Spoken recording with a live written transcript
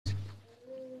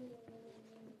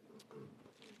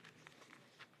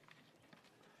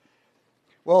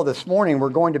Well, this morning we're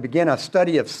going to begin a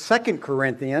study of 2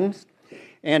 Corinthians.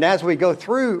 And as we go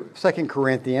through 2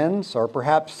 Corinthians, or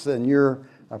perhaps in your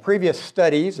previous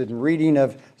studies and reading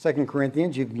of 2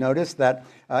 Corinthians, you've noticed that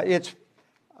it's,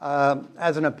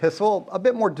 as an epistle, a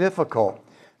bit more difficult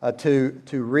to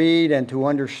read and to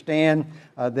understand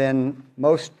than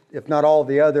most, if not all,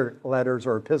 the other letters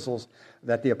or epistles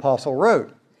that the apostle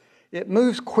wrote. It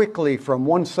moves quickly from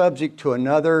one subject to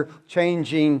another,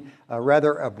 changing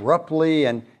rather abruptly,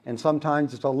 and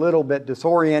sometimes it's a little bit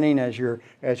disorienting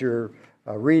as you're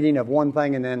reading of one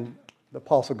thing and then the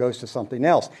apostle goes to something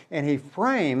else. And he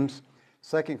frames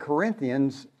 2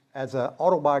 Corinthians as an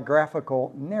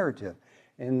autobiographical narrative.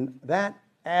 And that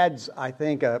adds, I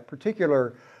think, a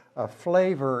particular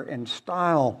flavor and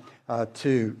style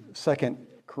to 2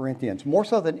 Corinthians, more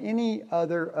so than any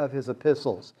other of his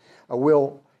epistles.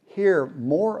 We'll hear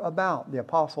more about the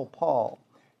Apostle Paul,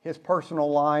 his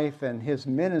personal life and his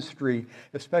ministry,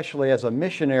 especially as a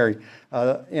missionary,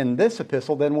 in this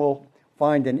epistle than we'll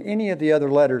find in any of the other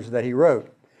letters that he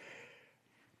wrote.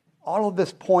 All of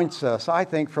this points us, I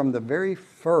think, from the very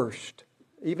first,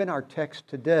 even our text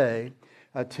today,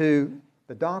 to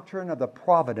the doctrine of the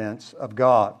providence of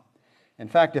God. In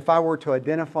fact, if I were to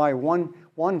identify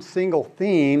one single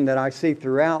theme that I see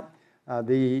throughout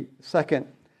the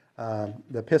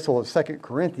epistle of 2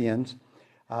 Corinthians,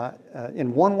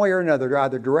 in one way or another,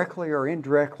 either directly or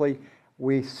indirectly,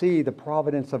 we see the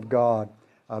providence of God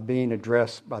being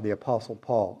addressed by the Apostle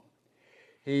Paul.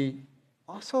 He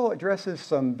also addresses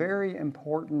some very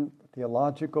important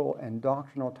theological and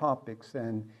doctrinal topics,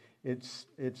 and it's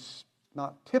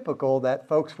not typical that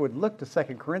folks would look to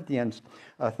 2 Corinthians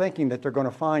thinking that they're going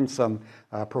to find some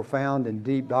profound and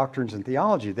deep doctrines and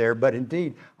theology there, but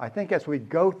indeed, I think as we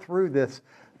go through this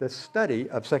study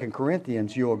of 2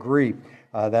 Corinthians, you'll agree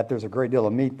that there's a great deal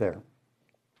of meat there.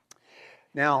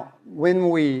 Now, when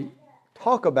we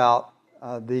talk about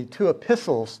the two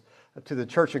epistles to the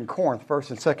church in Corinth,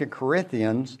 1st and 2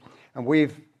 Corinthians, and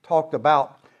we've talked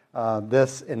about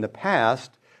this in the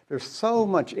past, there's so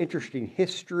much interesting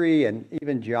history and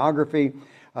even geography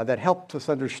that helps us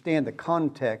understand the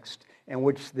context in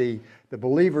which the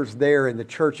believers there in the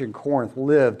church in Corinth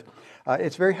lived.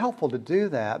 It's very helpful to do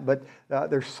that, but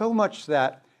there's so much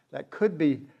that could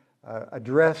be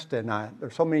addressed, and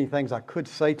there's so many things I could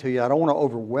say to you. I don't want to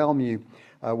overwhelm you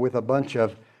with a bunch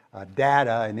of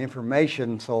data and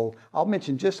information, so I'll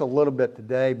mention just a little bit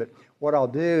today, but what I'll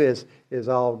do is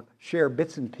I'll share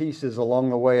bits and pieces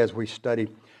along the way as we study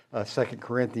 2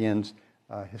 Corinthians,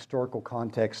 historical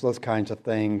context, those kinds of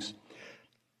things.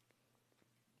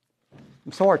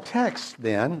 So our text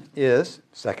then is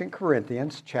 2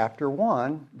 Corinthians chapter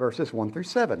 1, verses 1 through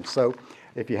 7. So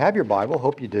if you have your Bible,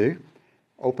 hope you do,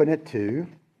 open it to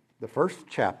the first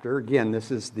chapter. Again,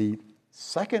 this is the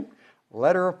second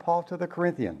letter of Paul to the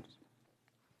Corinthians.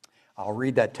 I'll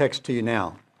read that text to you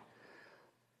now.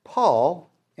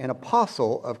 Paul, an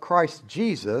apostle of Christ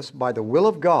Jesus by the will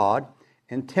of God,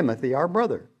 and Timothy, our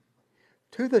brother,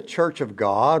 to the church of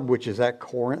God which is at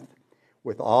Corinth,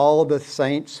 with all the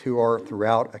saints who are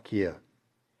throughout Achaia.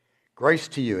 Grace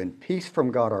to you and peace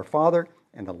from God our Father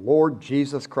and the Lord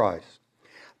Jesus Christ.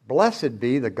 Blessed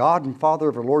be the God and Father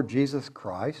of our Lord Jesus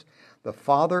Christ, the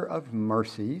Father of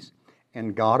mercies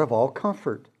and God of all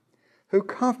comfort, who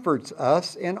comforts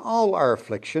us in all our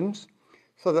afflictions,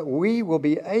 so that we will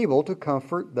be able to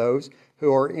comfort those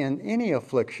who are in any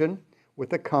affliction with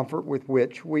the comfort with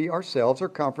which we ourselves are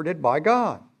comforted by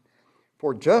God.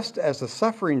 For just as the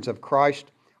sufferings of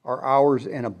Christ are ours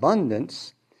in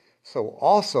abundance, so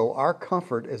also our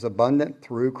comfort is abundant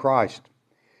through Christ.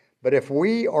 But if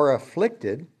we are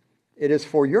afflicted, it is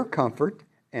for your comfort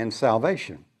and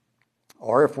salvation.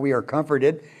 Or if we are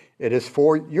comforted, it is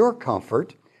for your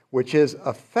comfort, which is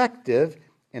effective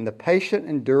in the patient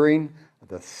enduring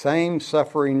the same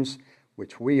sufferings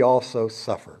which we also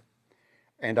suffer.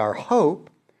 And our hope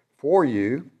for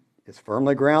you is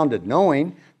firmly grounded,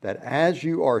 knowing that as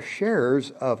you are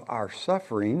sharers of our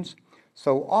sufferings,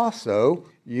 so also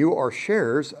you are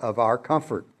sharers of our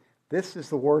comfort. This is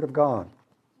the word of God.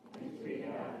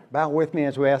 Bow with me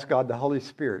as we ask God the Holy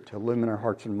Spirit to illumine our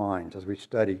hearts and minds as we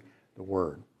study the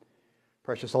word.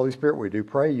 Precious Holy Spirit, we do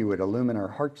pray you would illumine our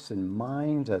hearts and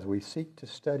minds as we seek to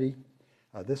study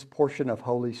this portion of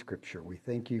Holy Scripture. We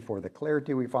thank you for the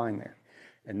clarity we find there.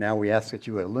 And now we ask that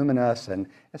you would illumine us, and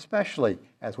especially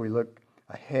as we look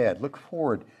ahead, look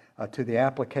forward to the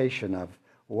application of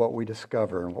what we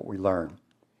discover and what we learn.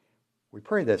 We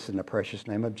pray this in the precious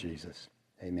name of Jesus.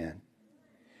 Amen.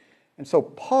 And so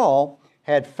Paul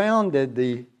had founded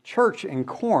the church in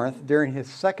Corinth during his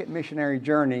second missionary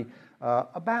journey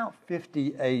about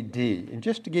 50 AD. And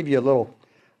just to give you a little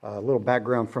a little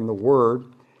background from the Word,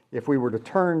 if we were to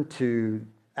turn to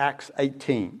Acts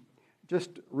 18, just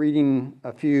reading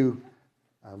a few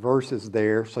verses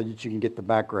there so that you can get the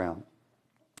background.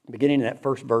 Beginning in that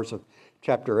first verse of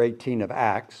chapter 18 of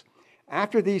Acts,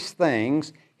 after these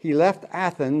things, he left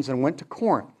Athens and went to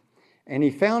Corinth, and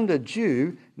he found a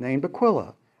Jew named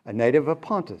Aquila, a native of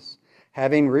Pontus,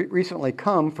 having recently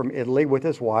come from Italy with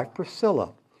his wife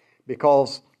Priscilla,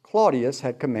 because Claudius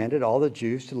had commanded all the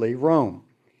Jews to leave Rome.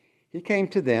 He came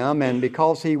to them, and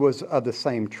because he was of the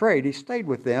same trade, he stayed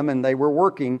with them, and they were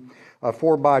working,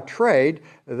 for by trade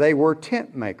they were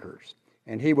tent makers.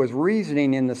 And he was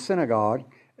reasoning in the synagogue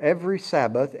every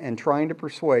Sabbath and trying to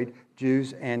persuade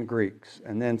Jews and Greeks.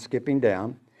 And then skipping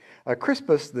down,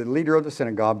 Crispus, the leader of the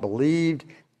synagogue, believed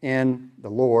in the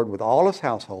Lord with all his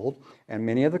household, and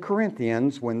many of the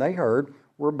Corinthians, when they heard,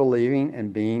 were believing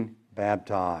and being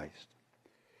baptized.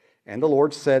 And the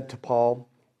Lord said to Paul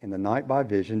in the night by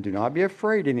vision, do not be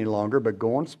afraid any longer, but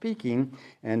go on speaking,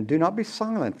 and do not be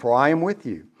silent, for I am with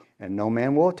you, and no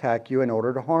man will attack you in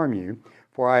order to harm you,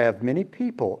 for I have many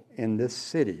people in this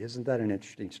city. Isn't that an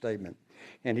interesting statement?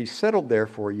 And he settled there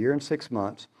for a year and 6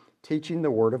 months, teaching the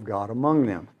word of God among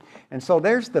them. And so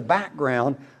there's the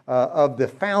background of the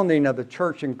founding of the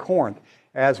church in Corinth.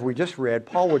 As we just read,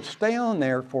 Paul would stay on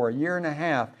there for a year and a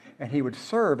half, and he would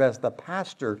serve as the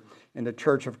pastor in the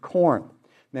church of Corinth.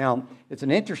 Now, it's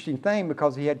an interesting thing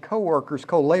because he had co-workers,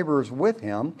 co-laborers with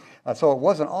him, so it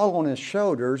wasn't all on his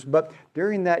shoulders, but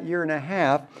during that year and a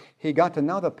half, he got to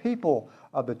know the people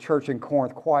of the church in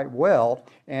Corinth quite well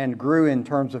and grew in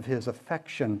terms of his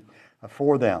affection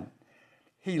for them.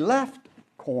 He left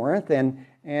Corinth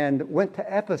and went to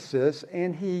Ephesus,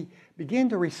 and he began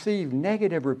to receive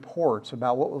negative reports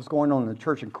about what was going on in the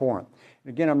church in Corinth.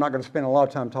 And again, I'm not going to spend a lot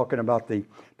of time talking about the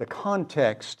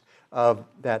context of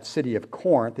that city of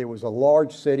Corinth. It was a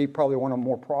large city, probably one of the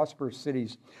more prosperous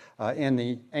cities in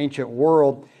the ancient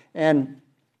world, and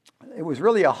it was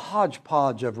really a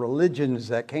hodgepodge of religions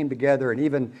that came together,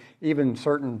 and even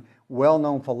certain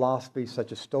well-known philosophies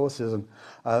such as Stoicism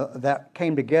that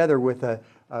came together with a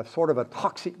sort of a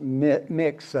toxic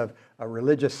mix of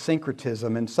religious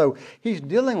syncretism. And so he's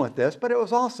dealing with this, but it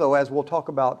was also, as we'll talk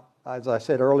about, as I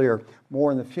said earlier,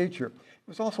 more in the future, it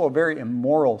was also a very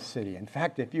immoral city. In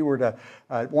fact, if you were to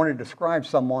want to describe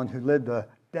someone who lived a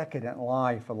decadent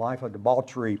life, a life of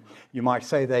debauchery, you might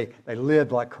say they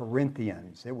lived like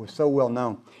Corinthians. It was so well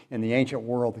known in the ancient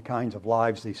world, the kinds of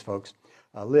lives these folks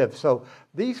lived. So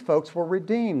these folks were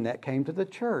redeemed that came to the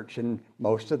church, and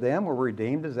most of them were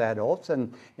redeemed as adults,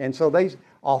 and so they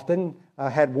often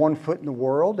had one foot in the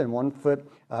world and one foot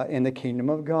in the kingdom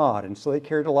of God, and so they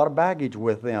carried a lot of baggage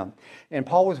with them. And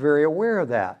Paul was very aware of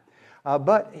that.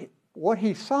 But what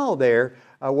he saw there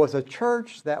was a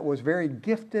church that was very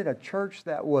gifted, a church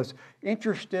that was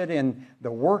interested in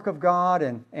the work of God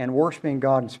and worshiping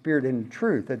God in spirit and in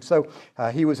truth. And so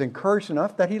he was encouraged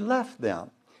enough that he left them.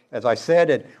 As I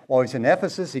said, while he's in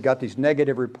Ephesus, he got these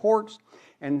negative reports,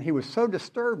 and he was so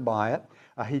disturbed by it,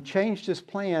 he changed his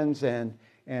plans and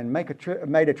made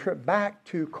a trip back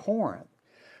to Corinth.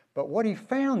 But what he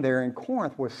found there in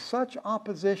Corinth was such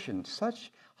opposition,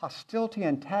 such hostility,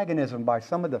 antagonism by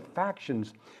some of the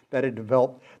factions that had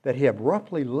developed that he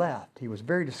abruptly left. He was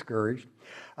very discouraged.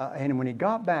 And when he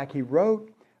got back, he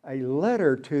wrote a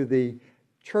letter to the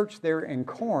church there in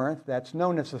Corinth that's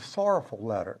known as the sorrowful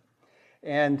letter.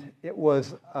 And it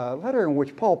was a letter in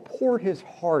which Paul poured his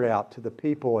heart out to the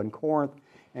people in Corinth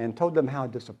and told them how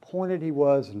disappointed he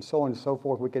was and so on and so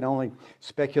forth. We can only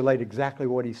speculate exactly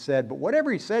what he said. But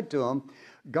whatever he said to them,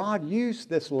 God used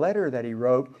this letter that he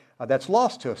wrote, that's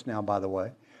lost to us now, by the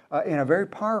way, in a very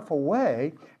powerful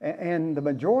way. And the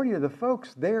majority of the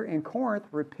folks there in Corinth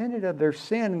repented of their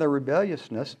sin and their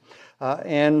rebelliousness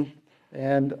and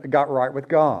got right with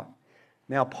God.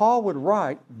 Now, Paul would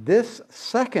write this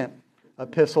second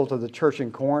epistle to the church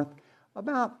in Corinth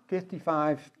about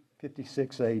 55,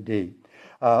 56 AD,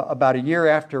 about a year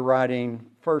after writing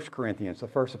 1 Corinthians, the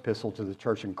first epistle to the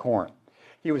church in Corinth.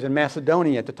 He was in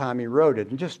Macedonia at the time he wrote it.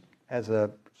 And just as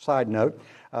a side note,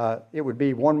 it would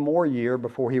be one more year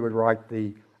before he would write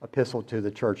the epistle to the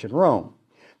church in Rome.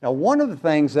 Now, one of the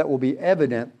things that will be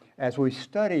evident as we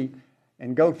study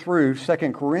and go through 2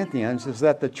 Corinthians is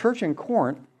that the church in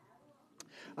Corinth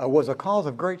was a cause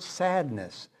of great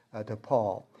sadness to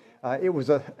Paul. It was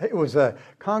a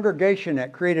congregation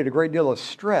that created a great deal of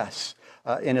stress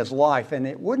in his life, and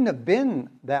it wouldn't have been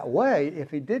that way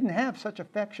if he didn't have such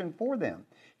affection for them.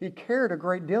 He cared a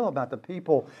great deal about the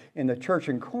people in the church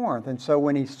in Corinth, and so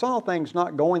when he saw things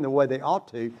not going the way they ought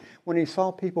to, when he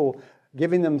saw people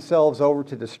giving themselves over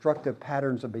to destructive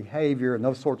patterns of behavior and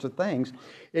those sorts of things,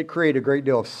 it created a great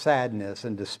deal of sadness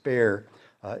and despair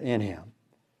in him.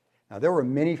 Now, there were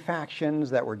many factions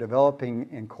that were developing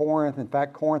in Corinth. In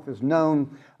fact, Corinth is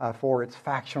known for its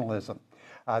factionalism.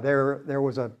 There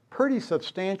was a pretty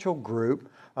substantial group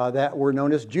that were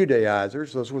known as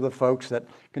Judaizers. Those were the folks that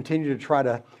continued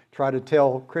to try to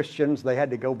tell Christians they had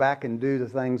to go back and do the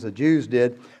things the Jews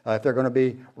did if they're going to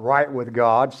be right with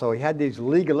God. So he had these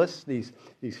legalists,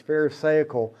 these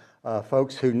Pharisaical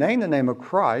folks who named the name of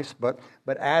Christ, but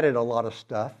added a lot of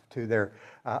stuff to their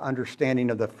understanding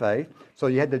of the faith. So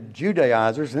you had the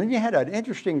Judaizers, and then you had an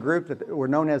interesting group that were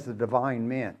known as the Divine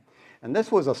Men. And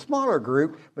this was a smaller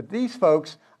group, but these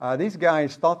folks, these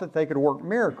guys thought that they could work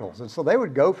miracles. And so they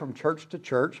would go from church to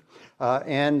church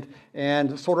and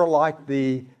sort of like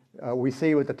we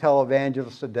see with the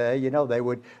televangelists today, they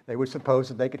would suppose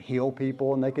that they could heal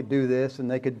people and they could do this and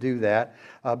they could do that.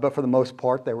 But for the most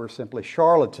part, they were simply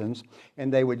charlatans.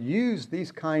 And they would use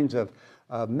these kinds of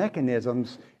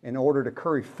mechanisms in order to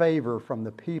curry favor from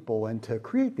the people and to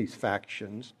create these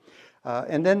factions.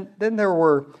 And then there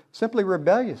were simply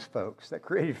rebellious folks that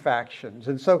created factions.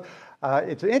 And so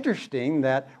it's interesting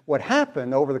that what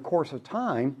happened over the course of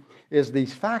time is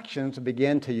these factions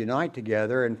began to unite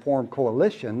together and form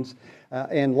coalitions,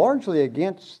 and largely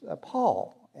against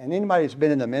Paul. And anybody who's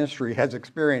been in the ministry has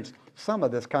experienced some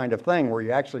of this kind of thing where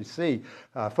you actually see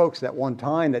folks at one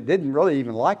time that didn't really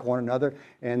even like one another,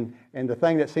 and the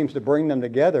thing that seems to bring them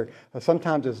together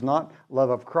sometimes is not love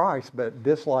of Christ, but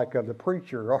dislike of the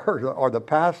preacher or the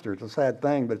pastor. It's a sad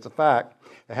thing, but it's a fact.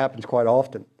 It happens quite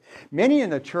often. Many in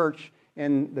the church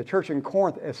in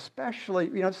Corinth especially,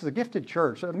 this is a gifted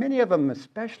church, so many of them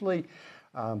especially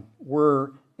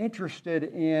were interested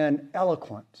in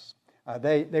eloquence.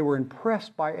 They were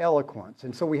impressed by eloquence.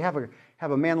 And so we have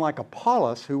a man like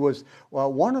Apollos, who was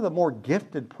one of the more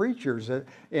gifted preachers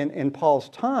in Paul's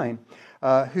time,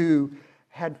 who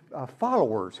had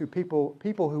followers, people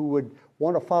who would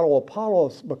want to follow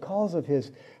Apollos because of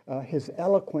his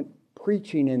eloquent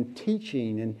preaching and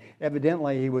teaching, and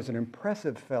evidently he was an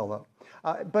impressive fellow,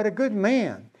 but a good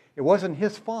man. It wasn't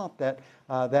his fault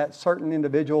that certain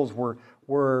individuals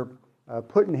were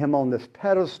putting him on this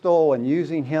pedestal and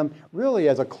using him really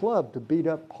as a club to beat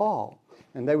up Paul.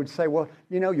 And they would say, well,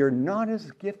 you're not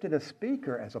as gifted a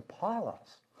speaker as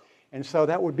Apollos. And so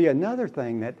that would be another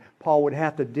thing that Paul would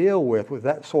have to deal with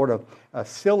that sort of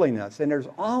silliness. And there's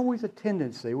always a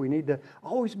tendency, we need to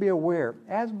always be aware,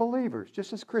 as believers,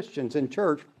 just as Christians in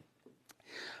church,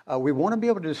 we want to be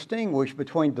able to distinguish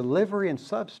between delivery and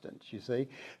substance, you see.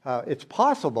 It's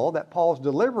possible that Paul's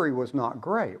delivery was not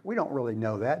great. We don't really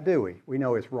know that, do we? We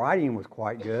know his writing was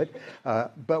quite good,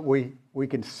 but we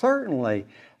can certainly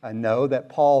know that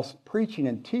Paul's preaching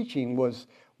and teaching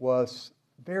was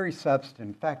very substantive.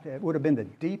 In fact, it would have been the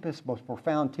deepest, most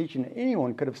profound teaching that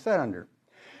anyone could have sat under.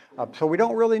 So we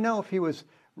don't really know if he was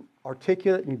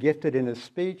articulate and gifted in his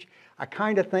speech. I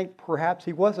kind of think perhaps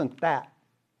he wasn't that,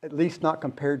 at least not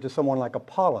compared to someone like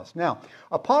Apollos. Now,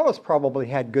 Apollos probably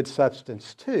had good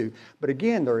substance too, but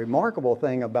again, the remarkable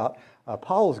thing about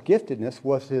Paul's giftedness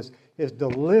was his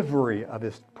delivery of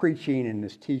his preaching and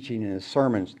his teaching and his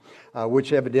sermons,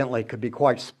 which evidently could be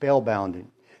quite spellbinding.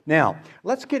 Now,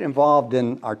 let's get involved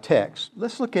in our text.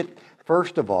 Let's look at,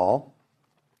 first of all,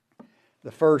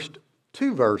 the first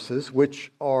two verses,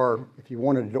 which are, if you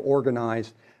wanted to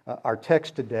organize our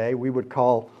text today, we would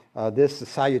call this the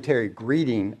salutary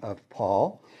greeting of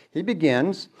Paul. He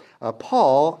begins,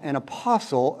 Paul, an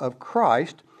apostle of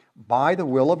Christ by the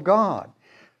will of God.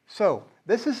 So,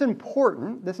 this is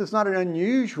important. This is not an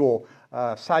unusual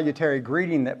salutary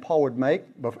greeting that Paul would make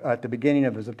at the beginning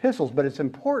of his epistles, but it's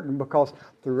important because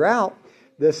throughout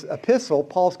this epistle,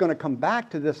 Paul's going to come back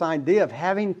to this idea of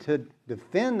having to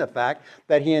defend the fact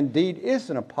that he indeed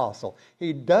is an apostle.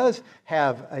 He does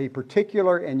have a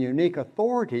particular and unique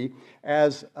authority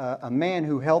as a man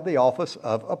who held the office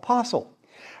of apostle.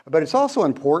 But it's also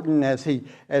important as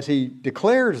he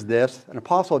declares this, an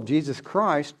apostle of Jesus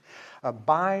Christ,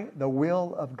 by the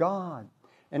will of God.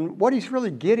 And what he's really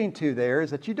getting to there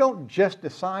is that you don't just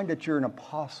decide that you're an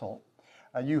apostle.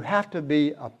 You have to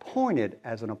be appointed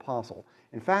as an apostle.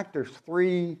 In fact, there's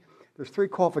three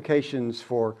qualifications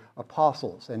for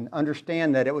apostles. And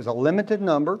understand that it was a limited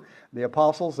number. The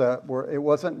apostles, it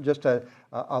wasn't just a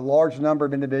large number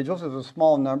of individuals. It was a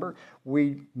small number.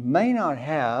 We may not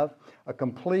have a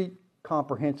complete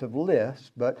comprehensive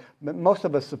list, but most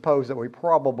of us suppose that we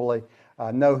probably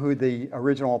know who the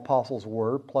original apostles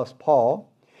were, plus Paul.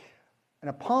 An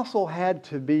apostle had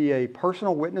to be a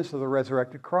personal witness of the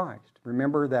resurrected Christ.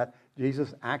 Remember that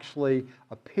Jesus actually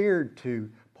appeared to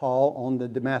Paul on the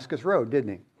Damascus Road,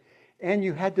 didn't he? And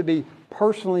you had to be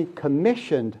personally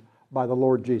commissioned by the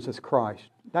Lord Jesus Christ.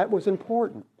 That was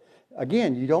important.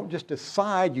 Again, you didn't just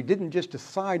decide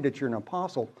that you're an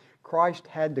apostle. Christ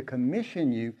had to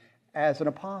commission you as an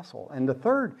apostle. And the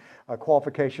third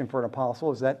qualification for an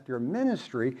apostle is that your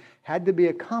ministry had to be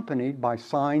accompanied by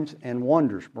signs and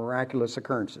wonders, miraculous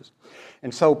occurrences.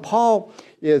 And so Paul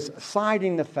is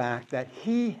citing the fact that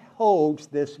he holds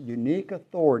this unique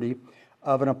authority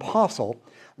of an apostle,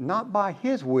 not by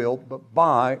his will, but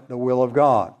by the will of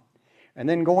God. And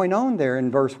then going on there in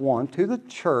verse 1, to the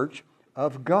church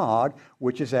of God,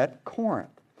 which is at Corinth.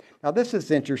 Now this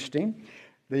is interesting.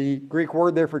 The Greek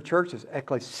word there for church is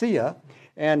ekklesia,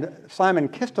 and Simon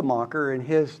Kistemacher in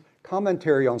his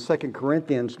commentary on 2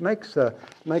 Corinthians makes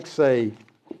a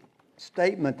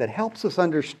statement that helps us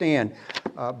understand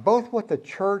both what the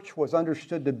church was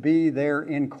understood to be there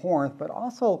in Corinth, but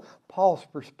also Paul's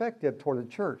perspective toward the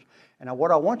church. And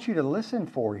what I want you to listen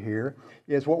for here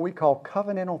is what we call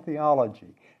covenantal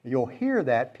theology. You'll hear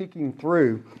that peeking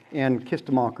through in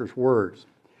Kistemacher's words.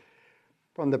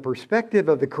 From the perspective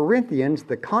of the Corinthians,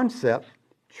 the concept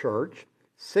church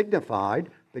signified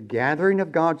the gathering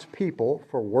of God's people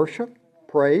for worship,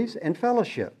 praise, and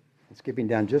fellowship. Skipping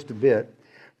down just a bit.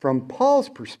 From Paul's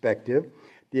perspective,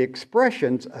 the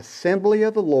expressions assembly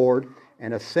of the Lord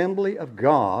and assembly of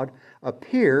God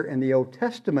appear in the Old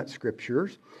Testament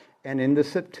scriptures and in the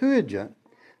Septuagint.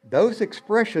 Those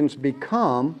expressions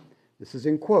become, this is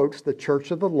in quotes, the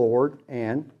church of the Lord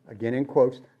and, again in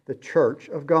quotes, the church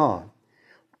of God.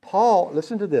 Paul,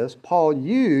 listen to this, Paul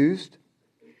used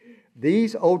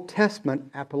these Old Testament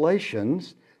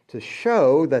appellations to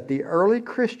show that the early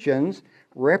Christians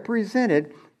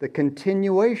represented the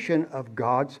continuation of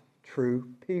God's true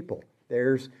people.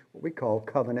 There's what we call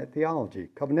covenant theology,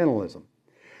 covenantalism.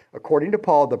 According to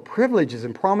Paul, the privileges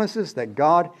and promises that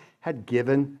God had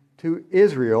given to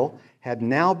Israel had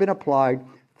now been applied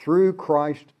through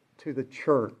Christ to the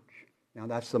church. Now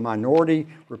that's the minority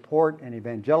report in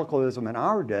evangelicalism in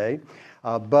our day,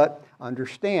 but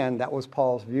understand that was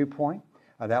Paul's viewpoint,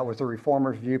 that was the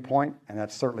Reformers' viewpoint, and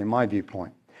that's certainly my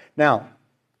viewpoint. Now,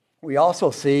 we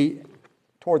also see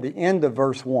toward the end of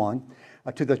verse 1,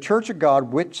 to the church of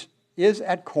God which is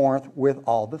at Corinth with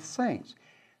all the saints.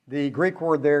 The Greek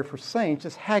word there for saints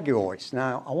is hagios.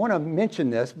 Now, I want to mention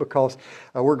this because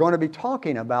we're going to be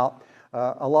talking about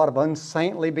a lot of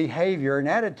unsaintly behavior and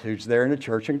attitudes there in the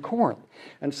church in Corinth.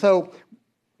 And so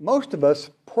most of us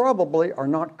probably are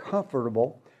not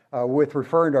comfortable with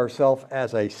referring to ourselves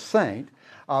as a saint.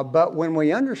 But when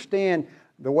we understand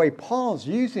the way Paul's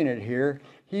using it here,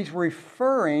 he's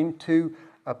referring to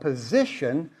a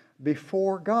position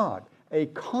before God, a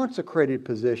consecrated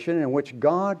position in which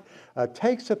God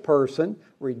takes a person,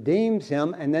 redeems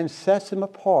him, and then sets him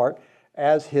apart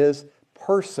as his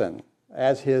person,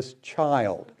 as his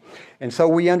child. And so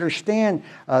we understand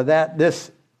that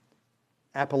this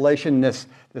appellation, this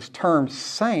term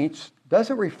saints,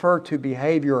 doesn't refer to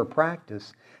behavior or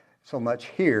practice so much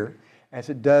here as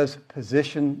it does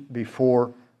position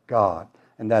before God.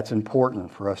 And that's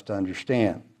important for us to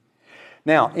understand.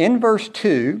 Now, in verse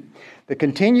 2, the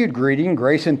continued greeting,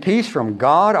 grace and peace from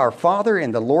God our Father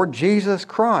and the Lord Jesus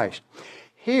Christ.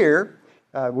 Here,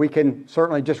 we can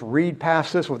certainly just read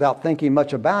past this without thinking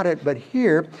much about it, but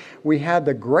here we have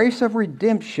the grace of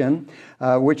redemption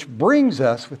which brings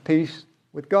us with peace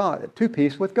with God, to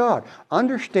peace with God.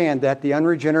 Understand that the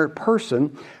unregenerate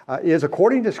person is,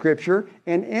 according to Scripture,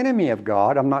 an enemy of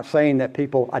God. I'm not saying that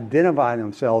people identify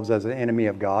themselves as an enemy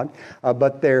of God,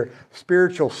 but their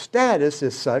spiritual status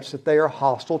is such that they are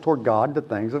hostile toward God, the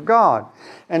things of God.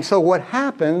 And so what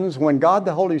happens when God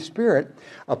the Holy Spirit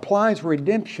applies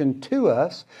redemption to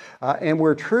us, and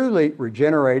we're truly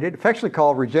regenerated, affectionately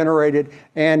called regenerated,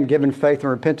 and given faith and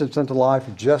repentance unto life,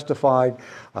 justified,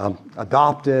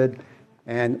 adopted,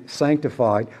 and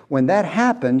sanctified. When that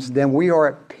happens, then we are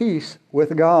at peace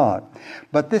with God.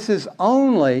 But this is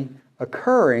only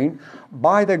occurring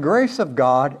by the grace of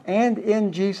God and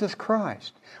in Jesus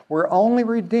Christ. We're only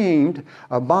redeemed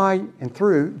by and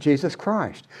through Jesus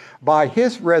Christ. By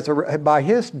His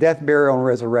death, burial, and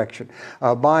resurrection.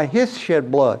 By His shed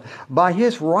blood. By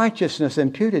His righteousness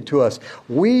imputed to us.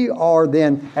 We are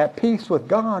then at peace with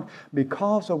God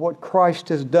because of what Christ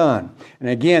has done. And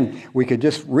again, we could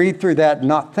just read through that and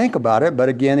not think about it. But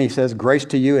again, He says, grace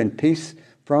to you and peace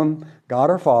from God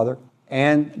our Father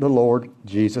and the Lord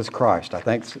Jesus Christ. I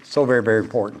think it's so very, very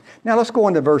important. Now let's go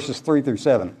into verses 3 through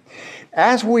 7.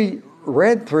 As we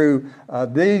read through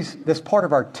this part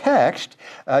of our text,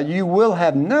 you will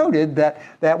have noted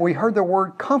that we heard the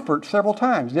word comfort several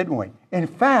times, didn't we? In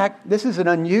fact, this is an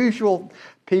unusual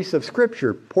piece of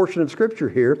Scripture, portion of Scripture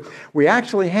here, we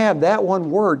actually have that one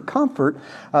word, comfort,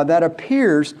 that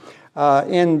appears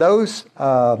in those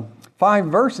 5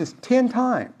 verses 10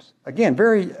 times. Again,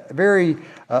 very, very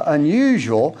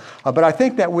unusual, but I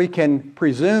think that we can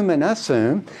presume and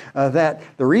assume that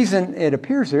the reason it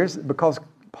appears there is because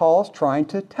Paul's trying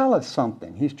to tell us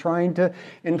something. He's trying to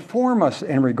inform us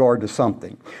in regard to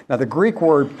something. Now, the Greek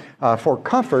word for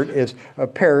comfort is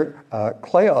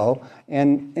parakleo,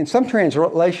 and in some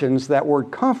translations, that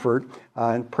word comfort,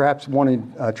 and perhaps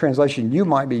one translation you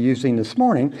might be using this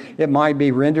morning, it might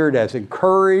be rendered as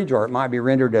encourage, or it might be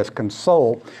rendered as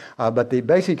console, but the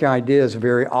basic idea is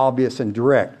very obvious and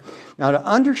direct. Now, to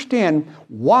understand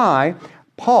why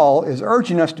Paul is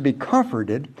urging us to be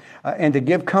comforted and to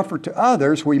give comfort to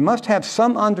others, we must have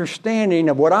some understanding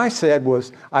of what I said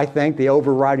was, I think, the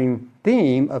overriding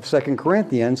theme of 2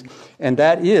 Corinthians, and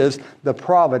that is the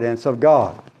providence of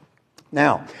God.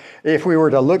 Now, if we were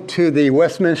to look to the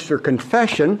Westminster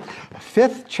Confession,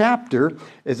 5th chapter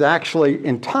is actually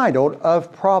entitled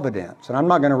Of Providence. And I'm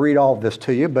not going to read all of this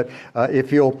to you, but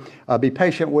if you'll be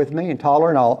patient with me and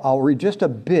tolerant, I'll read just a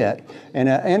bit.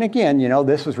 And again, you know,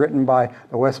 this was written by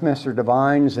the Westminster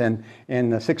Divines in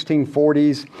the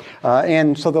 1640s.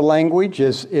 And so the language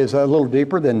is a little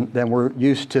deeper than we're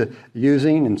used to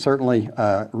using and certainly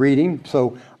reading.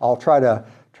 So I'll try to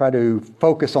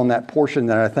focus on that portion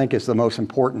that I think is the most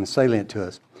important and salient to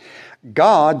us.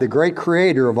 God, the great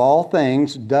creator of all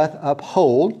things, doth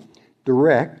uphold,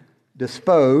 direct,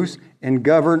 dispose, and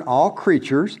govern all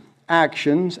creatures,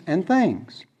 actions, and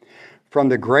things, from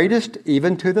the greatest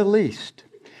even to the least,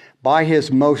 by his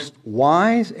most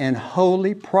wise and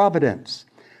holy providence,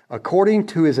 according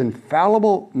to his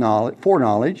infallible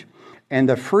foreknowledge, and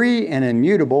the free and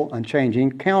immutable,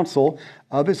 unchanging counsel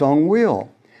of his own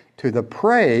will, to the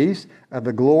praise of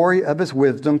the glory of his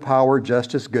wisdom, power,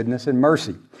 justice, goodness, and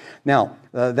mercy. Now,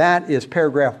 that is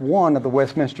paragraph 1 of the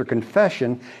Westminster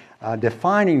Confession,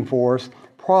 defining for us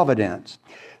providence.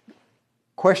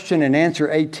 Question and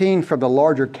answer 18 from the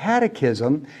larger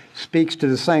catechism speaks to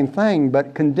the same thing,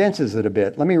 but condenses it a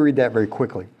bit. Let me read that very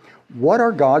quickly. What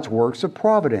are God's works of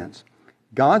providence?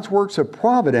 God's works of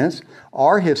providence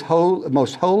are his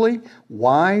most holy,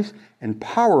 wise, and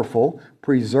powerful,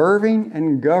 preserving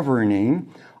and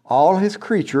governing all his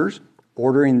creatures,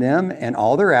 ordering them and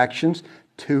all their actions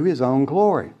to his own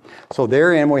glory. So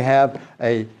therein we have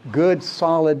a good,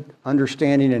 solid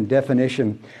understanding and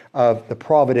definition of the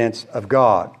providence of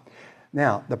God.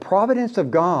 Now, the providence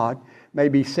of God may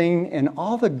be seen in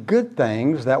all the good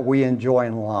things that we enjoy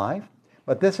in life,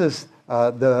 but this is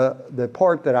the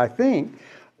part that I think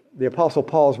the Apostle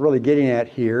Paul is really getting at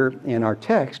here in our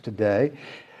text today.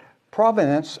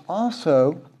 Providence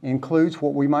also includes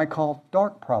what we might call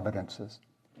dark providences,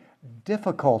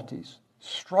 difficulties,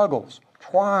 struggles,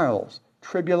 trials,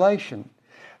 tribulation,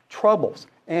 troubles,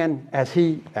 and as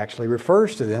he actually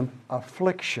refers to them,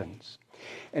 afflictions.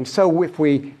 And so if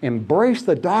we embrace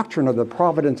the doctrine of the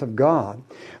providence of God,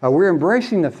 we're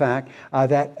embracing the fact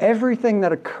that everything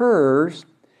that occurs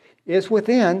is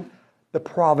within the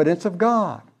providence of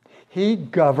God. He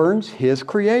governs his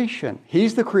creation.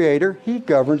 He's the creator. He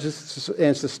governs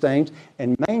and sustains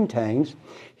and maintains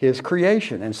his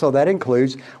creation. And so that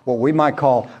includes what we might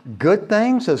call good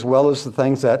things as well as the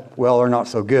things that, well, are not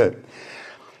so good.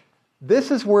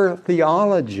 This is where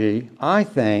theology, I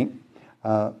think,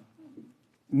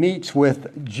 meets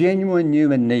with genuine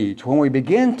human needs. When we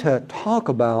begin to talk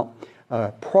about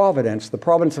providence, the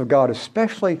providence of God,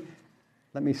 especially,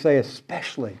 let me say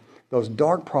especially, those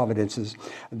dark providences,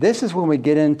 this is when we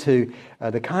get into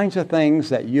the kinds of things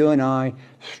that you and I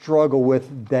struggle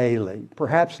with daily.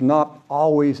 Perhaps not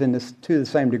always to the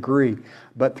same degree,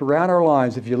 but throughout our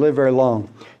lives, if you live very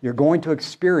long, you're going to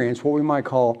experience what we might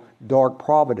call dark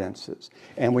providences.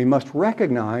 And we must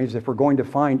recognize, if we're going to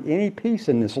find any peace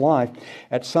in this life,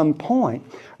 at some point,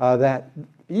 that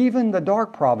even the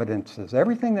dark providences,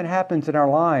 everything that happens in our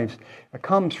lives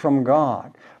comes from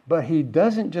God. But he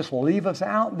doesn't just leave us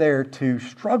out there to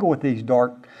struggle with these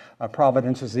dark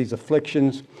providences, these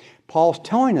afflictions. Paul's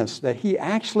telling us that he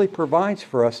actually provides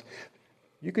for us,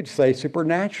 you could say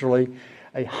supernaturally,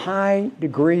 a high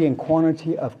degree and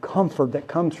quantity of comfort that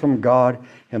comes from God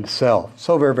himself.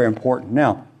 So very, very important.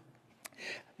 Now,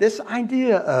 this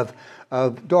idea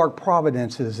of dark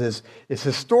providences is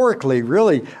historically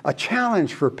really a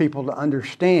challenge for people to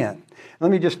understand.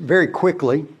 Let me just very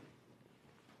quickly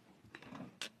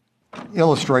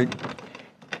illustrate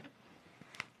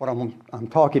what I'm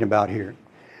talking about here.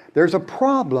 There's a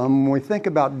problem when we think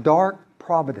about dark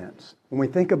providence, when we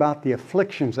think about the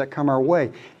afflictions that come our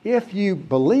way, if you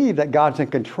believe that God's in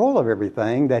control of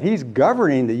everything, that He's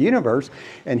governing the universe,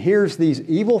 and here's these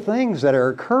evil things that are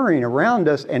occurring around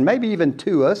us and maybe even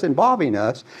to us, involving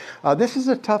us, this is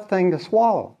a tough thing to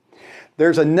swallow.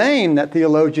 There's a name that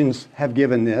theologians have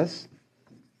given this.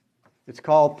 It's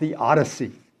called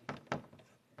theodicy.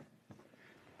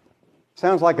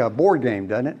 Sounds like a board game,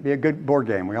 doesn't it? Be a good board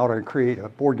game. We ought to create a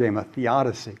board game of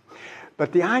theodicy.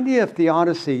 But the idea of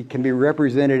theodicy can be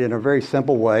represented in a very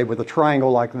simple way with a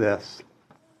triangle like this.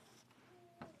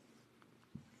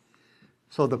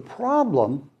 So the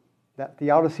problem that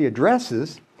theodicy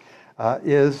addresses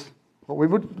is what we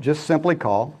would just simply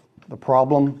call the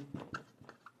problem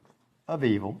of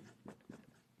evil.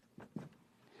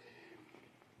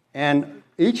 And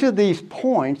each of these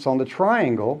points on the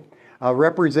triangle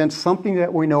represents something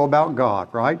that we know about God,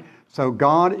 right? So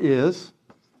God is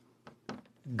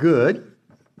good.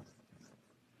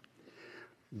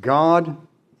 God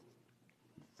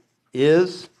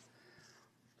is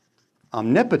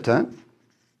omnipotent,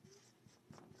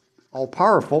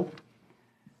 all-powerful,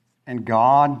 and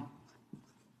God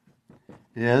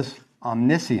is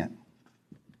omniscient,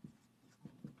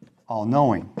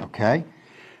 all-knowing, okay?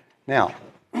 Now,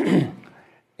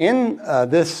 in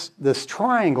this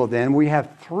triangle, then, we have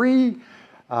three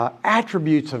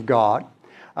attributes of God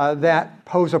that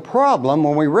pose a problem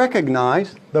when we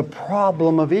recognize the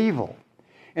problem of evil.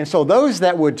 And so those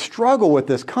that would struggle with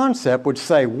this concept would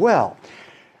say, well,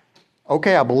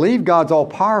 okay, I believe God's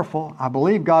all-powerful, I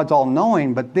believe God's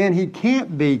all-knowing, but then He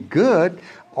can't be good,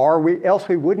 or else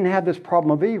we wouldn't have this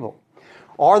problem of evil.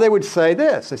 Or they would say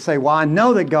this, they say, well, I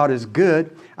know that God is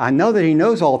good, I know that He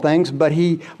knows all things, but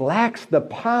He lacks the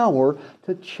power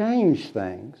to change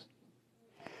things.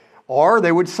 Or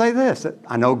they would say this,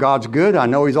 I know God's good, I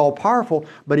know He's all-powerful,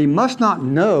 but He must not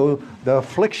know the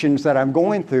afflictions that I'm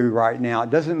going through right now. It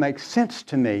doesn't make sense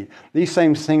to me. These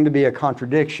things seem to be a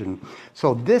contradiction.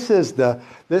 So this is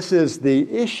the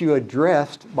issue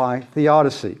addressed by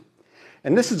theodicy.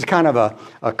 And this is kind of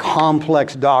a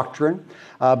complex doctrine,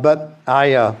 but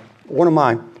one of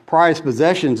my prized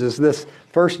possessions is this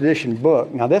first edition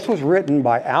book. Now this was written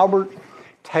by Albert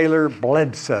Taylor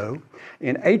Bledsoe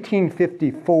in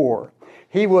 1854.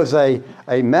 He was a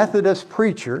Methodist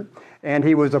preacher, and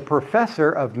he was a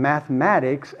professor of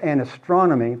mathematics and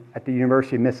astronomy at the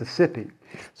University of Mississippi.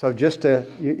 So just to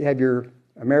have your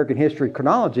American history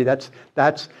chronology, that's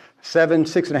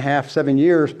 7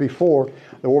 years before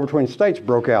the war between the states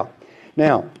broke out.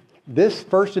 Now, this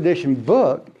first edition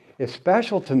book is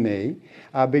special to me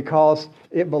because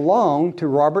it belonged to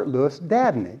Robert Louis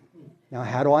Dabney. Now,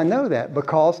 how do I know that?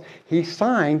 Because he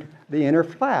signed the inner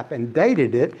flap and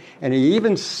dated it, and he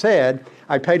even said,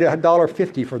 I paid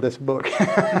 $1.50 for this book.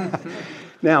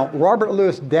 Now, Robert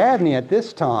Louis Dabney at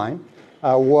this time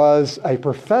was a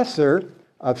professor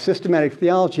of systematic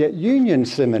theology at Union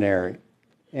Seminary,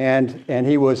 and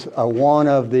he was one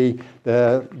of the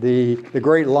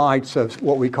great lights of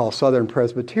what we call Southern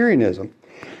Presbyterianism.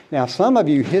 Now, some of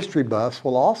you history buffs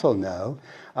will also know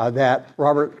that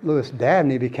Robert Louis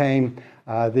Dabney became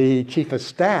the chief of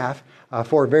staff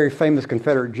for a very famous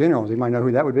Confederate general. You might know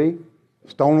who that would be?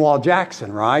 Stonewall Jackson,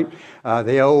 right?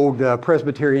 The old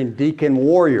Presbyterian deacon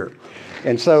warrior.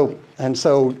 And so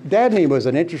Dabney was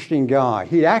an interesting guy.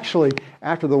 He actually,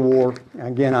 after the war,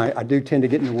 again, I do tend to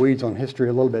get in the weeds on history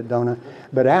a little bit, don't I?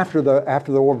 But after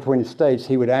the war between the states,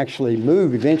 he would actually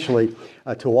move eventually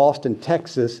to Austin,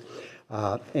 Texas,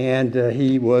 and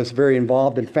he was very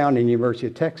involved in founding the University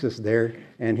of Texas there,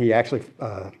 and he actually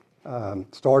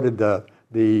started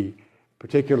the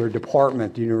particular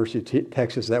department, the University of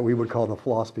Texas, that we would call the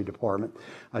philosophy department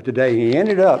today. He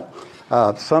ended up,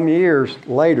 some years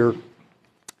later,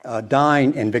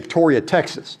 dying in Victoria,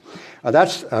 Texas.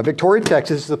 Victoria,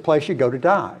 Texas is the place you go to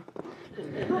die.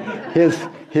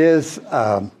 His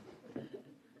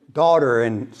daughter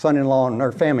and son-in-law and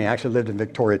her family actually lived in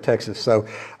Victoria, Texas. So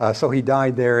he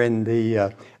died there in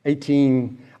the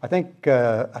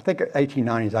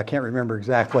 1890s. I can't remember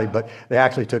exactly, but they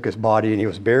actually took his body and he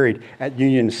was buried at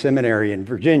Union Seminary in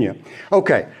Virginia.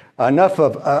 Okay, enough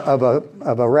of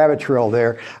a rabbit trail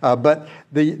there. But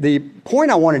the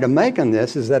point I wanted to make on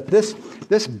this is that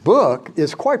this book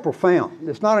is quite profound.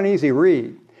 It's not an easy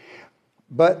read,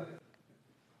 but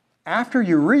after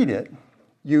you read it,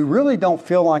 you really don't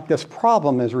feel like this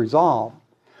problem is resolved.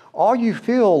 All you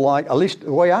feel like, at least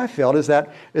the way I felt, is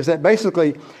that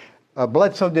basically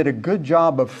Bledsoe did a good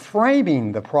job of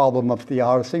framing the problem of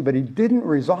theodicy, but he didn't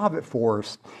resolve it for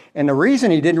us. And the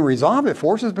reason he didn't resolve it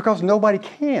for us is because nobody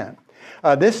can.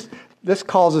 This this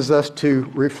causes us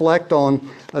to reflect on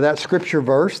that scripture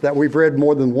verse that we've read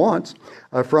more than once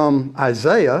from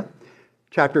Isaiah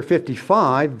chapter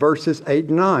 55, verses 8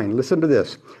 and 9. Listen to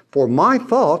this. For my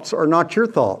thoughts are not your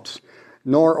thoughts,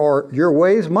 nor are your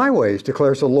ways my ways,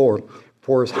 declares the Lord.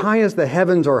 For as high as the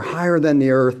heavens are higher than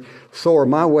the earth, so are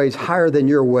my ways higher than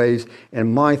your ways,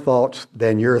 and my thoughts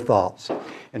than your thoughts.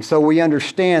 And so we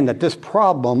understand that this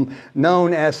problem,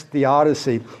 known as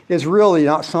theodicy, is really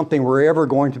not something we're ever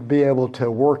going to be able to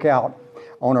work out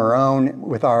on our own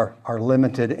with our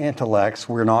limited intellects.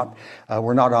 We're not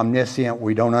omniscient.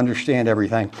 We don't understand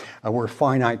everything. We're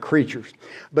finite creatures.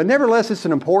 But nevertheless, it's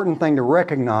an important thing to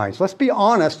recognize. Let's be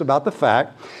honest about the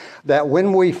fact that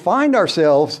when we find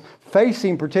ourselves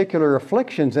facing particular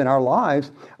afflictions in our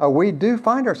lives, we do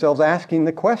find ourselves asking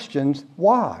the questions,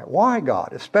 why? Why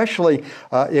God? Especially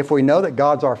if we know that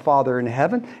God's our Father in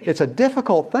heaven. It's a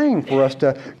difficult thing for us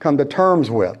to come to terms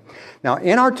with. Now,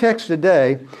 in our text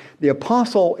today, the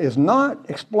apostle is not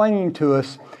explaining to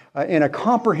us in a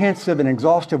comprehensive and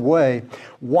exhaustive way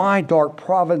why dark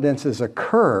providences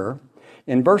occur.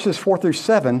 In verses 4 through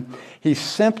 7, he's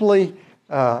simply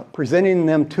presenting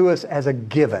them to us as a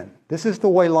given. This is the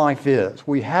way life is.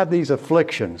 We have these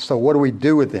afflictions, so what do we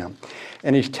do with them?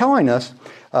 And he's telling us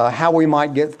how we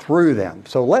might get through them.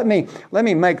 So let me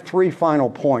make three final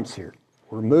points here.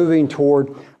 We're moving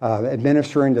toward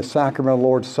administering the sacrament of the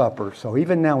Lord's Supper. So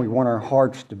even now we want our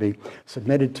hearts to be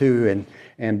submitted to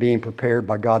and being prepared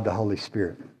by God the Holy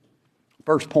Spirit.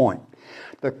 First point,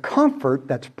 the comfort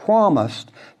that's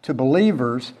promised to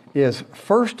believers is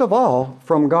first of all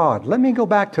from God. Let me go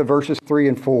back to verses 3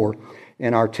 and 4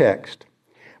 in our text.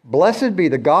 Blessed be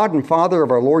the God and Father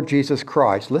of our Lord Jesus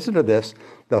Christ. Listen to this.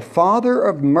 The Father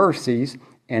of mercies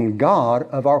and God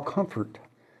of our comfort.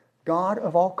 God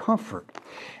of all comfort.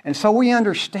 And so we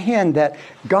understand that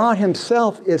God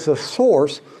himself is the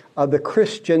source of the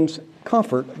Christian's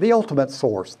comfort, the ultimate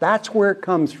source. That's where it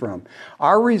comes from.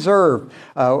 Our reserve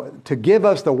to give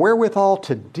us the wherewithal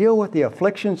to deal with the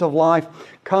afflictions of life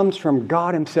comes from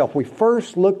God himself. We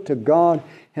first look to God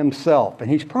himself.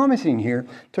 And he's promising here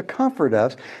to comfort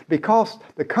us because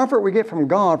the comfort we get from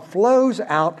God flows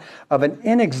out of an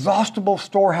inexhaustible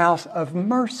storehouse of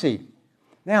mercy.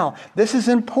 Now, this is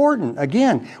important.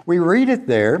 Again, we read it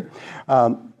there.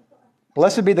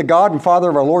 Blessed be the God and Father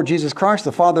of our Lord Jesus Christ,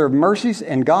 the Father of mercies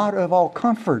and God of all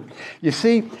comfort. You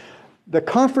see, the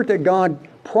comfort that God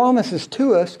promises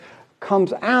to us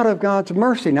comes out of God's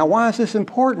mercy. Now, why is this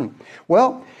important?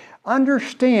 Well,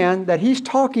 understand that he's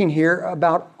talking here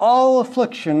about all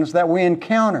afflictions that we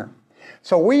encounter.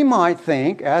 So we might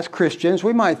think, as Christians,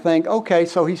 okay,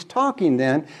 so he's talking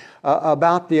then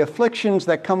about the afflictions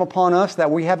that come upon us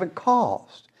that we haven't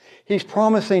caused. He's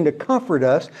promising to comfort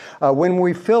us when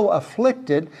we feel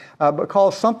afflicted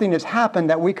because something has happened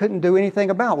that we couldn't do anything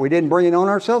about. We didn't bring it on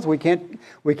ourselves. We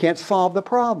can't solve the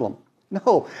problem.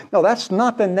 No, that's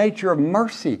not the nature of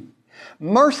mercy.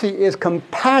 Mercy is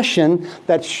compassion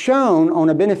that's shown on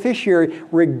a beneficiary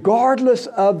regardless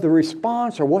of the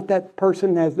response or what that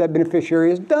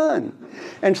beneficiary has done.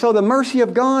 And so the mercy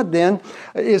of God then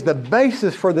is the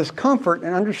basis for this comfort.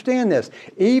 And understand this,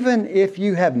 even if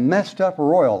you have messed up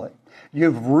royally,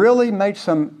 you've really made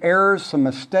some errors, some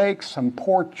mistakes, some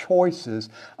poor choices.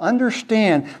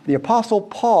 Understand, the Apostle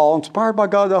Paul, inspired by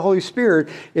God the Holy Spirit,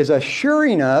 is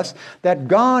assuring us that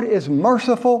God is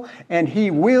merciful and he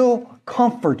will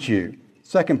comfort you.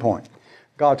 Second point,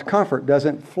 God's comfort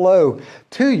doesn't flow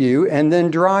to you and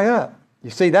then dry up.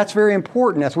 You see, that's very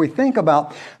important. As we think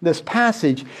about this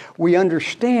passage, we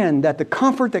understand that the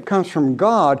comfort that comes from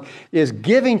God is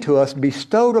giving to us,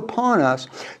 bestowed upon us,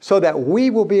 so that we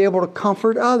will be able to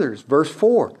comfort others. Verse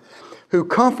 4, who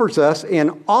comforts us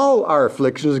in all our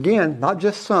afflictions, again, not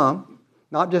just some,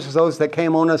 not just those that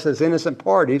came on us as innocent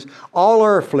parties, all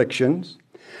our afflictions,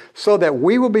 so that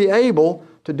we will be able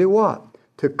to do what?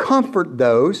 To comfort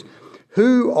those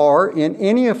who are in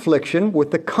any affliction with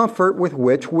the comfort with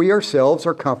which we ourselves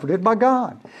are comforted by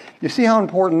God. You see how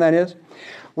important that is?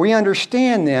 We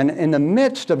understand then, in the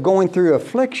midst of going through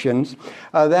afflictions,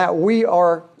 that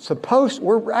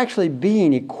we're actually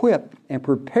being equipped and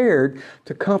prepared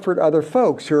to comfort other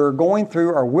folks who are going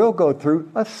through or will go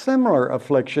through a similar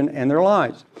affliction in their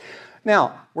lives.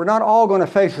 Now, we're not all going to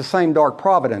face the same dark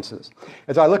providences.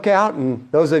 As I look out, and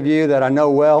those of you that I know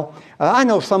well, I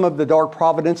know some of the dark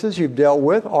providences you've dealt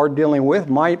with, are dealing with,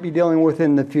 might be dealing with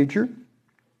in the future.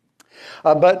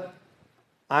 But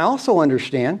I also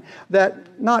understand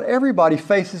that not everybody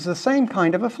faces the same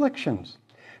kind of afflictions.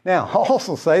 Now, I'll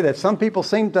also say that some people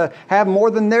seem to have more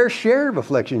than their share of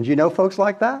afflictions. You know folks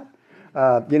like that?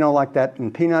 Like that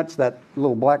in Peanuts, that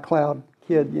little black cloud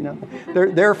kid, you know.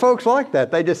 There are folks like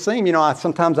that. They just seem, you know,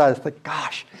 sometimes I think,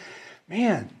 gosh,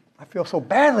 man, I feel so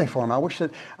badly for them.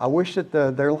 I wish that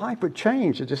their life would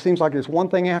change. It just seems like there's one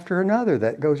thing after another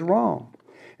that goes wrong.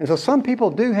 And so some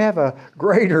people do have a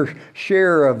greater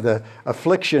share of the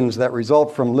afflictions that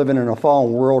result from living in a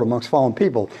fallen world amongst fallen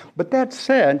people. But that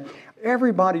said,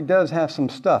 everybody does have some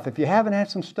stuff. If you haven't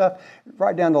had some stuff,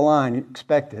 right down the line, you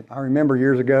expect it. I remember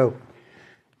years ago,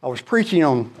 I was preaching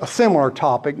on a similar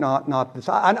topic, not this.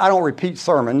 I don't repeat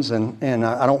sermons, and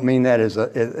I don't mean that as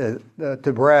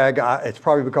to brag. It's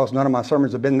probably because none of my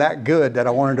sermons have been that good that I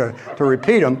wanted to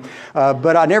repeat them,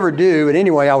 but I never do. And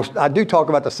anyway, I do talk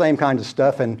about the same kinds of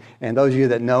stuff, and those of you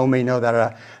that know me know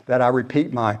that I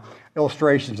repeat my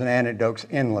illustrations and anecdotes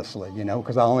endlessly, you know,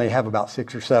 because I only have about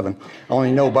 6 or 7. I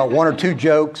only know about 1 or 2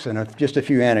 jokes and just a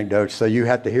few anecdotes, so you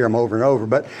have to hear them over and over.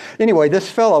 But anyway,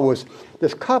 this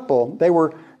couple, they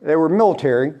were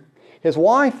military. His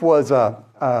wife was,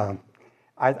 I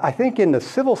think, in the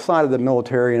civil side of the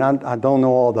military, and I don't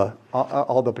know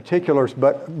all the particulars,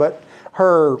 but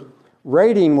her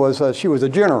rating was she was a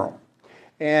general,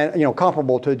 and you know,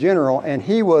 comparable to a general, and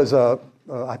he was I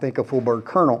think a full bird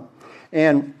colonel,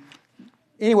 and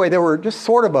anyway, they were just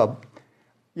sort of a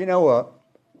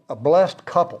blessed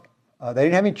couple. They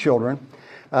didn't have any children.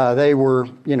 They were,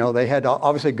 you know, they had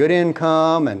obviously good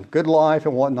income and good life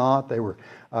and whatnot. They were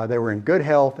in good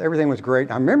health. Everything was great.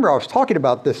 I remember I was talking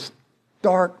about this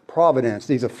dark providence,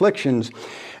 these afflictions,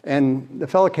 and the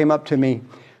fellow came up to me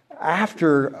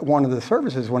after one of the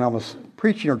services when I was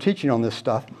preaching or teaching on this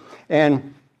stuff,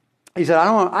 and he said,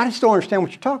 I just don't understand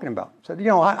what you're talking about. I said, you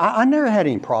know, I never had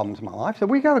any problems in my life. I said,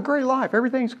 we got a great life.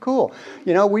 Everything's cool.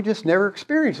 You know, we just never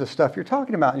experienced the stuff you're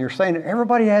talking about. And you're saying that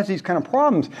everybody has these kind of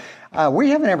problems.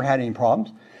 We haven't ever had any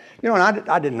problems. You know, and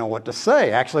I didn't know what to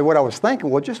say. Actually, what I was thinking,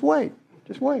 well, just wait.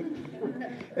 Just wait.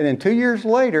 And then 2 years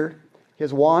later,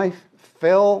 his wife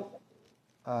fell.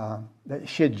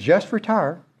 She had just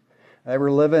retired. They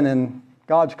were living in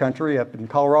God's country up in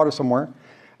Colorado somewhere.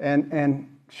 And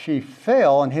she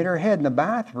fell and hit her head in the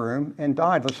bathroom and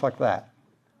died just like that.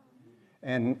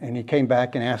 And he came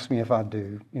back and asked me if I'd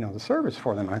do, you know, the service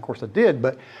for them. And of course I did,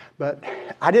 but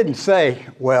I didn't say,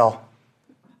 well,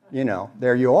 you know,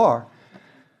 there you are.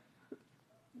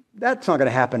 That's not going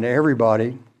to happen to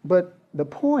everybody, but the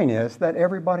point is that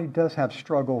everybody does have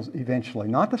struggles eventually.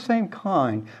 Not the same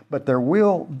kind, but there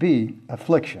will be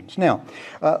afflictions. Now,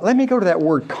 let me go to that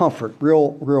word comfort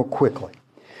real quickly.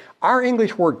 Our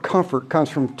English word comfort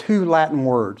comes from 2 Latin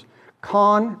words,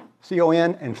 con,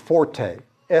 C-O-N, and forte,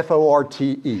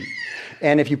 F-O-R-T-E.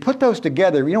 And if you put those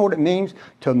together, you know what it means?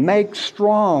 To make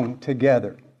strong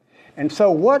together. And so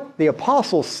what the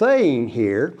apostle's saying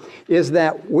here is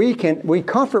that we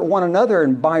comfort one another,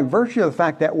 and by virtue of the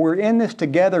fact that we're in this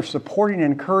together, supporting,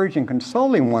 encouraging,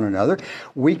 consoling one another,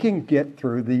 we can get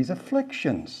through these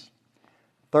afflictions.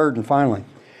 Third and finally,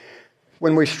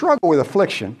 when we struggle with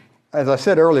affliction, as I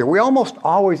said earlier, we almost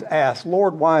always ask,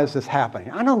 Lord, why is this happening?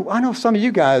 I know some of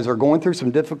you guys are going through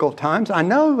some difficult times. I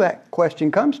know that question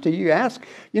comes to you. You ask,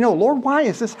 you know, Lord, why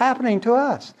is this happening to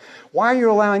us? Why are you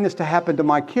allowing this to happen to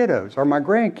my kiddos or my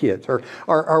grandkids?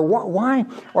 Or why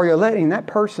are you letting that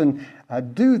person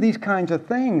do these kinds of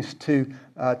things to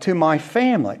my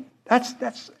family?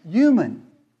 That's human.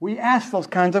 We ask those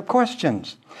kinds of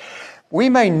questions. We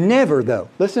may never, though,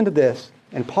 listen to this,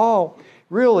 and Paul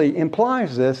really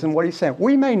implies this in what he's saying.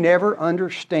 We may never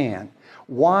understand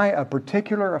why a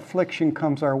particular affliction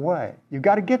comes our way. You've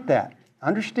got to get that.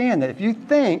 Understand that if you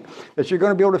think that you're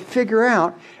going to be able to figure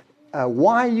out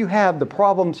why you have the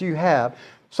problems you have,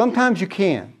 sometimes you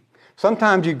can.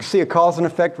 Sometimes you see a cause and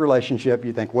effect relationship.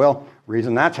 You think, well, the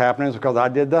reason that's happening is because I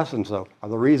did thus and so. Or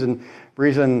the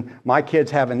reason my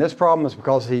kid's having this problem is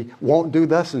because he won't do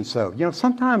thus and so. You know,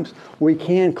 sometimes we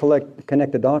can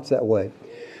connect the dots that way.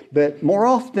 But more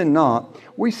often than not,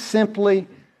 we simply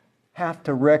have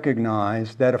to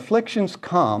recognize that afflictions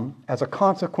come as a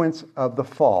consequence of the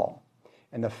fall.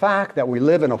 And the fact that we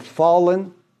live in a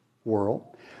fallen world,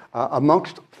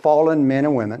 amongst fallen men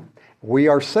and women, we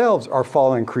ourselves are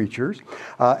fallen creatures,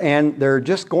 and there are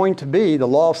just going to be, the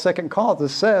law of second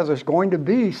causes says there's going to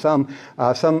be some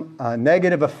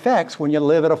negative effects when you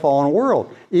live in a fallen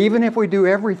world. Even if we do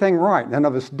everything right, none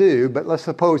of us do, but let's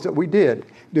suppose that we did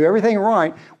do everything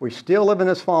right, we still live in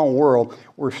this fallen world,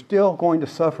 we're still going to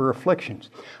suffer afflictions.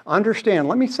 Understand,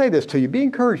 let me say this to you, be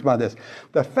encouraged by this.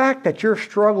 The fact that you're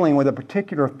struggling with a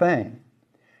particular thing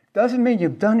doesn't mean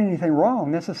you've done anything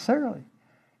wrong necessarily.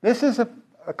 This is a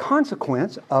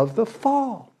consequence of the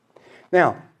fall.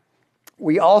 Now,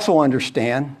 we also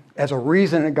understand, as a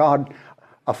reason that God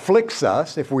afflicts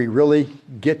us, if we really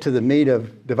get to the meat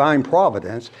of divine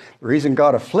providence, the reason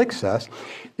God afflicts us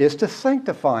is to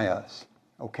sanctify us.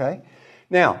 Okay?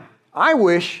 Now, I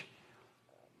wish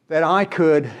that I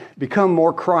could become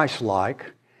more Christ-like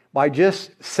by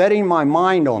just setting my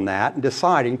mind on that and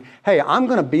deciding, hey, I'm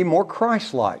going to be more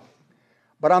Christ-like.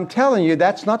 But I'm telling you,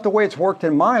 that's not the way it's worked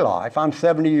in my life. I'm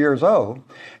 70 years old,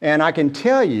 and I can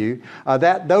tell you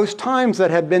that those times that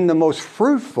have been the most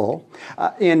fruitful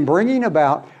in bringing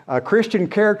about Christian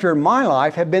character in my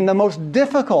life have been the most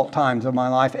difficult times of my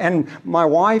life. And my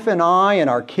wife and I and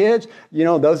our kids, you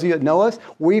know, those of you that know us,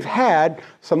 we've had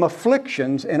some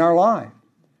afflictions in our life.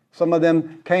 Some of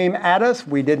them came at us.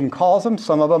 We didn't cause them.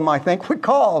 Some of them I think we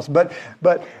caused. But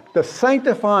the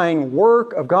sanctifying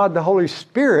work of God the Holy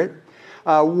Spirit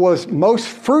was most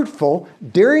fruitful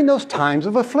during those times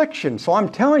of affliction. So I'm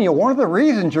telling you, one of the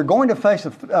reasons you're going to face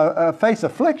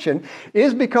affliction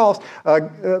is because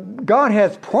God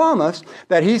has promised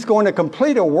that He's going to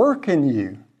complete a work in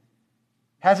you.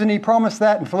 Hasn't He promised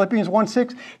that in Philippians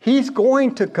 1:6? He's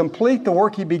going to complete the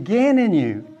work He began in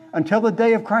you until the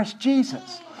day of Christ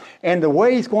Jesus. And the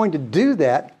way He's going to do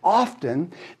that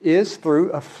often is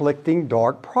through afflicting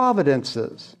dark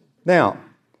providences. Now,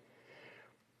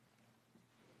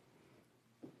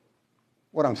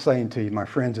 what I'm saying to you, my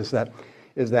friends, is that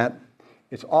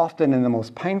it's often in the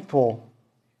most painful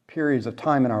periods of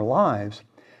time in our lives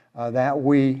that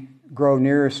we grow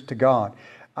nearest to God.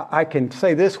 I can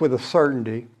say this with a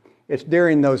certainty. It's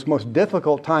during those most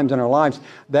difficult times in our lives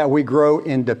that we grow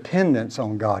in dependence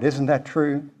on God. Isn't that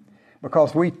true?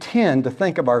 Because we tend to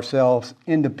think of ourselves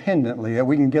independently, that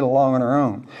we can get along on our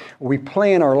own. We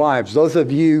plan our lives. Those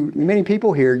of you, many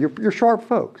people here, you're sharp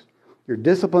folks. You're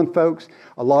disciplined folks.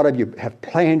 A lot of you have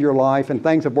planned your life, and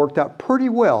things have worked out pretty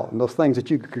well in those things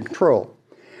that you can control.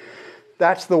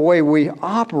 That's the way we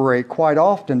operate quite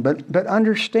often. But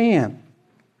understand,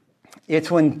 it's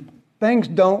when things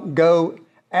don't go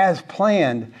as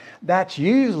planned, that's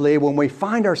usually when we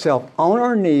find ourselves on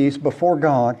our knees before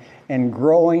God and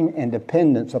growing in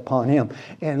dependence upon Him.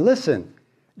 And listen,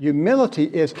 humility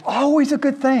is always a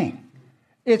good thing.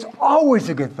 It's always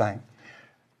a good thing.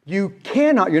 You're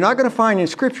not going to find in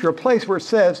Scripture a place where it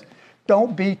says,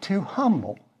 don't be too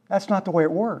humble. That's not the way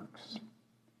it works.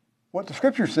 What the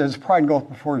Scripture says is pride goeth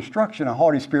before destruction, a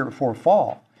haughty spirit before a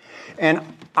fall. And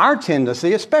our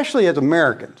tendency, especially as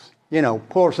Americans,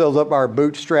 pull ourselves up by our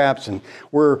bootstraps, and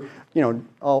we're,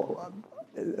 all,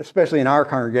 especially in our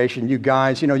congregation, you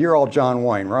guys, you're all John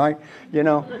Wayne, right? Isn't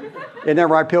that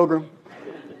right, Pilgrim?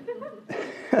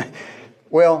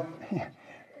 Well,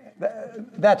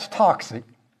 that's toxic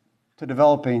to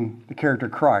developing the character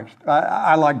of Christ.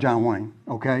 I like John Wayne,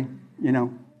 okay?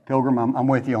 Pilgrim, I'm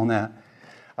with you on that.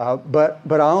 But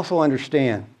I also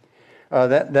understand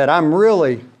that I'm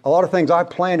really, a lot of things I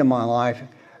planned in my life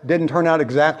didn't turn out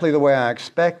exactly the way I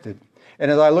expected.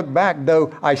 And as I look back,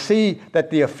 though I see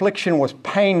that the affliction was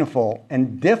painful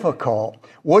and difficult,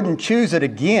 wouldn't choose it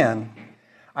again,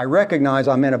 I recognize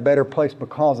I'm in a better place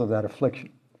because of that affliction.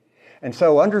 And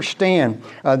so understand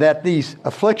that these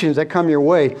afflictions that come your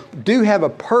way do have a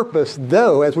purpose,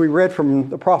 though, as we read from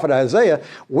the prophet Isaiah,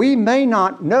 we may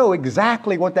not know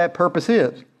exactly what that purpose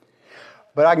is.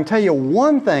 But I can tell you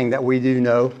one thing that we do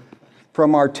know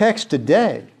from our text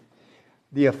today.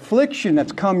 The affliction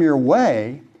that's come your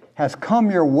way has come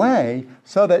your way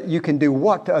so that you can do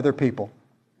what to other people?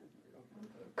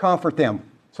 Comfort them.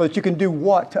 So that you can do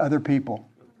what to other people?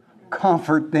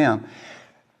 Comfort them.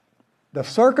 The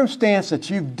circumstance that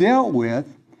you've dealt with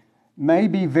may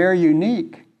be very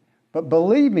unique, but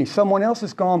believe me, someone else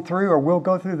has gone through or will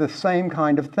go through the same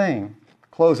kind of thing.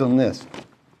 Close on this.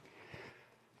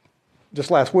 Just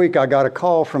last week, I got a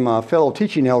call from a fellow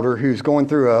teaching elder who's going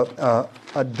through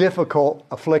a difficult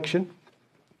affliction.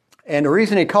 And the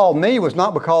reason he called me was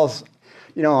not because,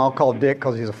 I'll call Dick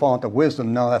because he's a font of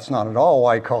wisdom. No, that's not at all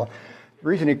why he called. The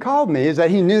reason he called me is that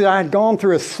he knew that I had gone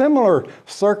through a similar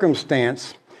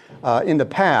circumstance in the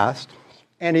past,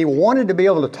 and he wanted to be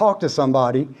able to talk to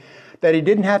somebody that he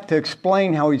didn't have to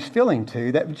explain how he's feeling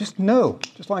to, that just know,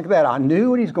 just like that. I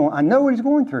know what he's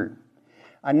going through.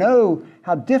 I know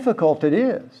how difficult it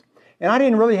is. And I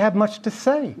didn't really have much to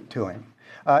say to him.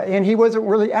 And he wasn't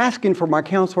really asking for my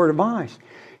counsel or advice.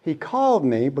 He called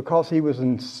me because he was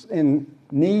in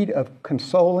need of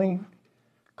consolation,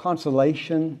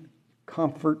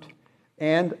 comfort,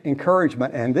 and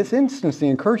encouragement. And in this instance, the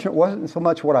encouragement wasn't so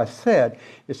much what I said,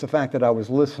 it's the fact that I was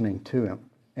listening to him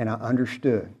and I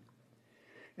understood.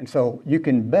 And so you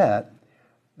can bet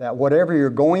that whatever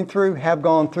you're going through, have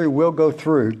gone through, will go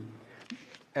through,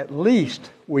 at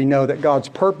least we know that God's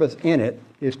purpose in it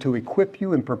is to equip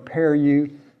you and prepare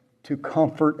you to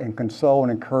comfort and console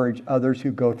and encourage others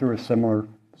who go through a similar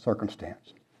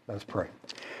circumstance. Let us pray.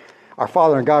 Our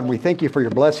Father and God, we thank you for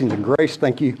your blessings and grace.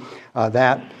 Thank you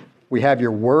that we have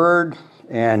your word,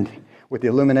 and with the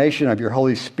illumination of your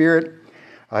Holy Spirit,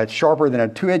 it's sharper than a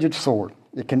two-edged sword.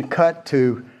 It can cut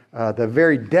to the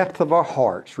very depth of our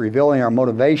hearts, revealing our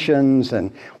motivations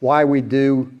and why we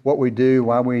do, why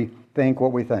we think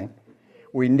what we think.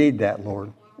 We need that,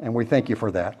 Lord, and we thank you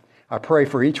for that. I pray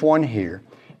for each one here,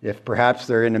 if perhaps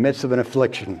they're in the midst of an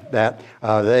affliction, that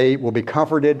they will be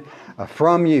comforted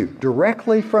from you,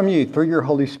 directly from you, through your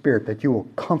Holy Spirit, that you will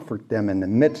comfort them in the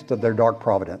midst of their dark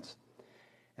providence.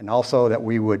 And also that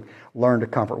we would learn to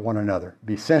comfort one another,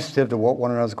 be sensitive to what one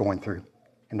another is going through.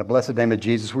 In the blessed name of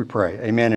Jesus we pray. Amen.